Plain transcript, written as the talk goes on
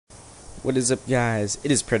What is up, guys?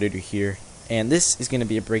 It is Predator here, and this is going to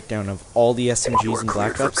be a breakdown of all the SMGs and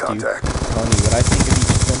Black Ops 2, telling you what I think of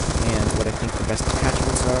each of them, and what I think the best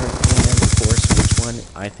attachments are, and of course, which one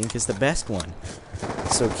I think is the best one.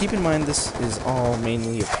 So keep in mind, this is all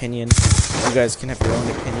mainly opinion. You guys can have your own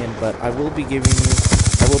opinion, but I will be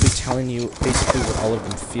telling you basically what all of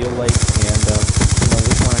them feel like, and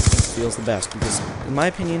which one I think feels the best, because in my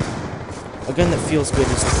opinion, a gun that feels good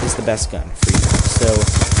is the best gun for you. So,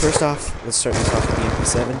 first off, let's start this off with the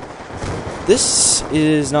MP7. This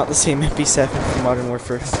is not the same MP7 from Modern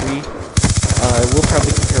Warfare 3. I will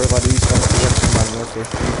probably compare a lot of these guns to Modern Warfare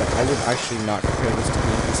 3, but I would actually not compare this to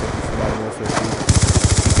the MP7 from Modern Warfare 3,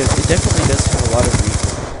 because it definitely does have a lot of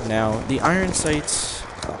recoil. Now, the iron sights,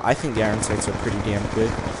 I think the iron sights are pretty damn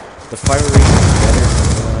good. The fire rate is better than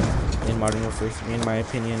the one in Modern Warfare 3, in my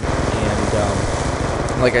opinion, and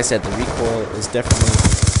like I said, the recoil is definitely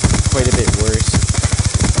quite a bit worse.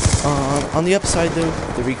 On the upside, though,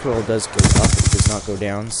 the recoil does go up, it does not go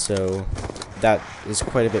down, so that is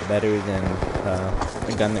quite a bit better than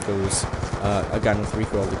a gun with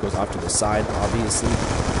recoil that goes off to the side, obviously.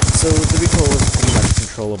 So the recoil is pretty much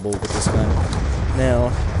controllable with this gun.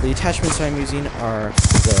 Now, the attachments I'm using are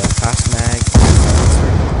the fast mag and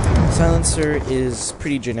silencer. Silencer is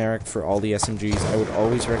pretty generic for all the SMGs. I would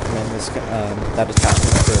always recommend this that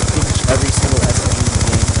attachment for pretty much every single SMG in the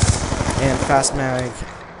game. And fast mag,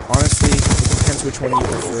 honestly, it depends which one you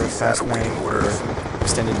prefer, fast mag or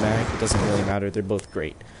extended mag. It doesn't really matter. They're both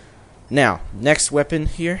great. Now, next weapon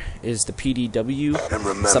here is the PDW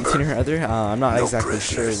something or other. I'm not exactly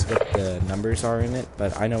sure what the numbers are in it,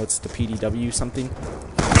 but I know it's the PDW something.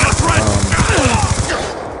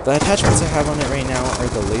 The attachments I have on it right now are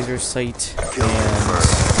the laser sight and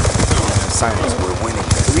silencer.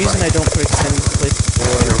 The reason I don't put extended clip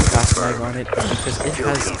or fast mag on it is because it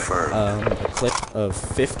has a clip of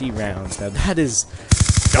 50 rounds. Now that is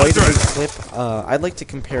quite a big clip. I'd like to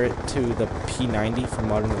compare it to the P90 from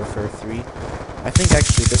Modern Warfare 3. I think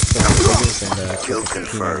actually this clip is bigger than the clip of the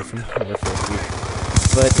P90 from Modern Warfare 3.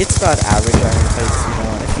 But it's got average iron sights,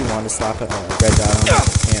 if you want to slap a red dot on it,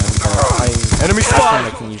 and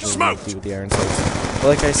I can usually do with the iron sights. But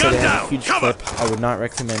like I said, it has a huge clip. I would not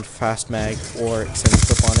recommend fast mag or extended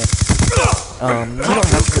clip on it. You don't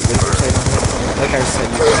have to put laser sight on it. Like I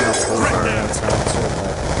said, you can also laser around silencer,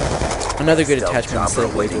 but another good attachment instead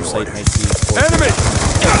of laser sight might be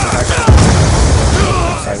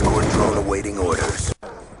orders.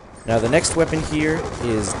 Now the next weapon here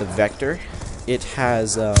is the Vector. It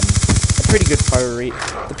has a pretty good fire rate.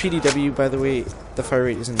 The PDW, by the way, the fire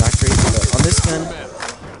rate isn't that great, but on this gun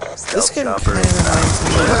kind of reminds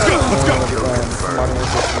me of Modern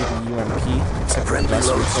Warfare 3, the UMP, except for less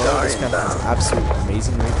recoil. This gun has absolute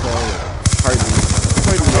amazing recoil, hardly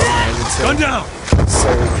any, I would say. Gun down! So,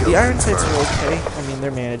 the iron sights are okay. I mean,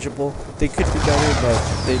 they're manageable. They could be better, but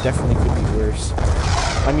they definitely could be worse.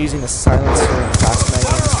 I'm using a silencer and fast mag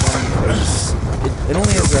on this one because it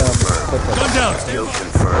only has a clip of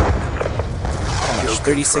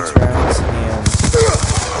 36 rounds, and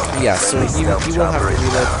yeah, so you will have to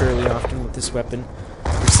reload fairly often with this weapon.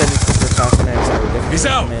 Extended clip for fast mags I would definitely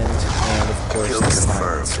recommend, and of course the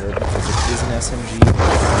silencer, because it is an SMG.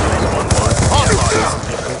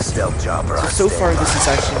 So far, this is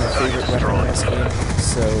actually my favorite weapon in this game,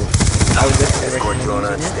 so I would definitely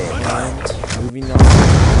recommend using it. And moving on to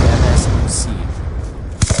msmc.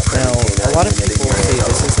 Now, a lot of people say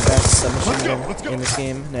this is the best submachine gun in this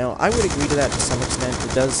game. Now, I would agree to that to some extent.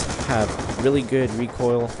 It does have really good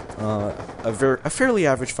recoil, a fairly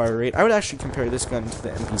average fire rate. I would actually compare this gun to the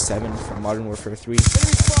MP7 from Modern Warfare 3.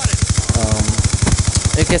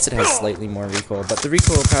 I guess it has slightly more recoil, but the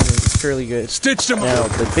recoil pattern is fairly good. Now,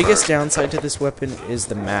 the biggest downside to this weapon is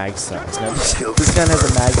the mag size. Now, this gun has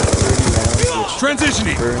a mag of 30 rounds,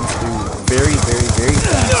 which burns through very, very, very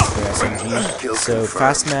fast for SMG. So,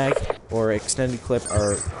 fast mag or extended clip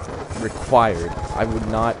are required. I would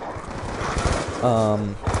not,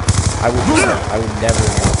 I would never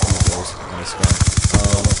want to use those on this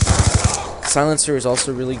gun. Silencer is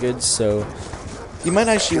also really good, so you might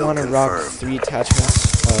actually want to rock 3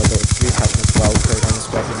 attachments, the 3 attachments wildcard on this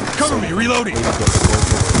weapon. Cover me, reloading! Maybe get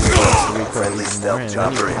 4 recoil even more, and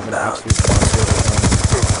then you have an absolute monster.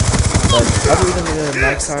 But other than the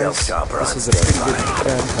mag size, this is a pretty good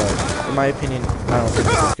gun, but in my opinion, I don't think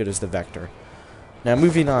it's as good as the Vector. Now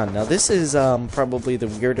moving on, now this is probably the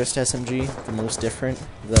weirdest SMG, the most different,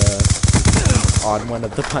 the odd one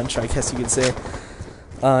of the bunch, I guess you could say.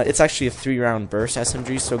 It's actually a 3-round burst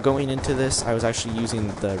SMG, so going into this, I was actually using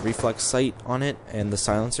the reflex sight on it and the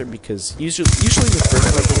silencer, because usually the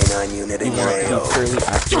first weapon you want to be fairly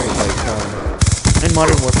accurate, like in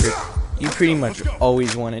Modern Warfare you pretty much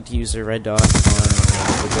always wanted to use a red dot on the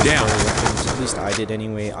good player weapons. At least I did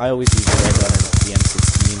anyway. I always use a red dot on the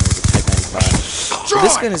M16 or the Type 95. But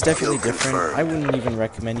this gun is definitely different. I wouldn't even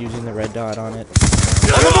recommend using the red dot on it.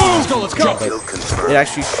 Let's go. It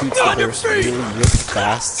actually shoots the burst really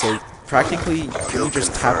fast, so practically you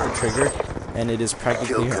just tap the trigger and it is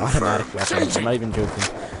practically an automatic weapon. I'm not even joking.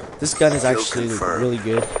 This gun is actually really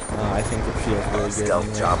good. I think it feels really good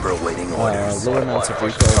anyway. Low amounts of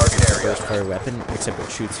recoil for a burst fire weapon, except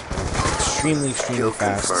it shoots extremely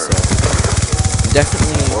fast, so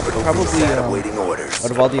definitely, probably,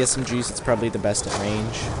 out of all the SMGs, it's probably the best at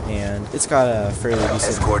range, and it's got a fairly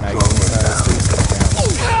decent magazine size, 36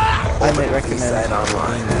 rounds. I might recommend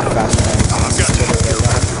being faster magazines.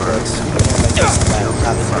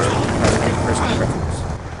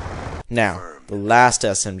 Now, the last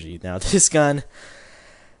SMG. Now, this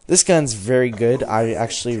gun's very good. I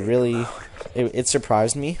actually really, it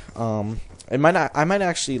surprised me. I might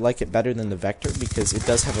actually like it better than the Vector because it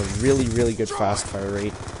does have a really good fast fire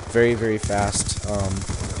rate, very fast.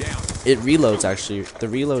 It reloads actually. The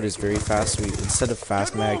reload is very fast. So instead of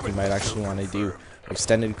fast mag, you might actually want to do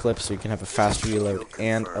extended clips so you can have a fast reload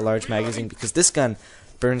and a large magazine because this gun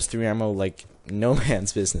burns through ammo like no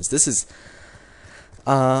man's business. This is.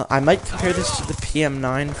 I might compare this to the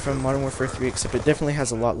PM9 from Modern Warfare 3, except it definitely has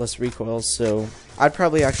a lot less recoil, so I'd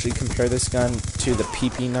probably actually compare this gun to the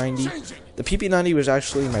PP90. The PP90 was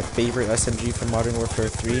actually my favorite SMG from Modern Warfare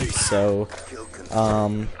 3, so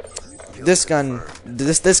this gun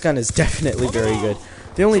is definitely very good.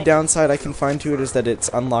 The only downside I can find to it is that it's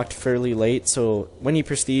unlocked fairly late, so when you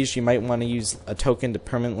prestige, you might want to use a token to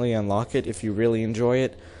permanently unlock it if you really enjoy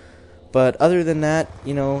it. But other than that,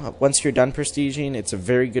 you know, once you're done prestiging, it's a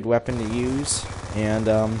very good weapon to use. And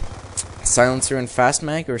silencer and fast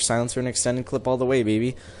mag, or silencer and extended clip all the way,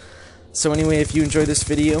 baby. So anyway, if you enjoyed this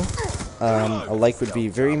video, a like would be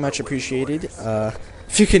very much appreciated.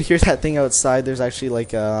 If you can hear that thing outside, there's actually like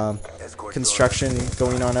construction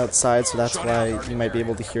going on outside, so that's why you might be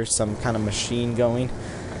able to hear some kind of machine going.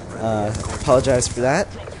 Apologize for that.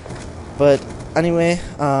 But anyway,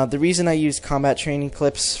 the reason I used combat training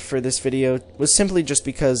clips for this video was simply just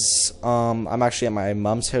because I'm actually at my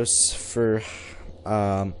mom's house for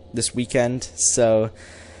this weekend, so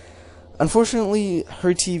unfortunately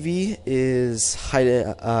her TV is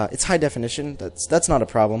it's high definition. That's not a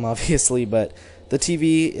problem, obviously, but the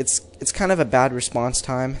TV, it's kind of a bad response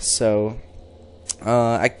time, so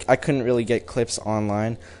I couldn't really get clips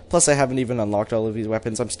online. Plus I haven't even unlocked all of these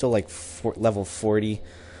weapons. I'm still like level 40.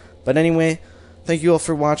 But anyway, thank you all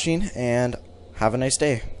for watching, and have a nice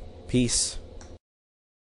day. Peace.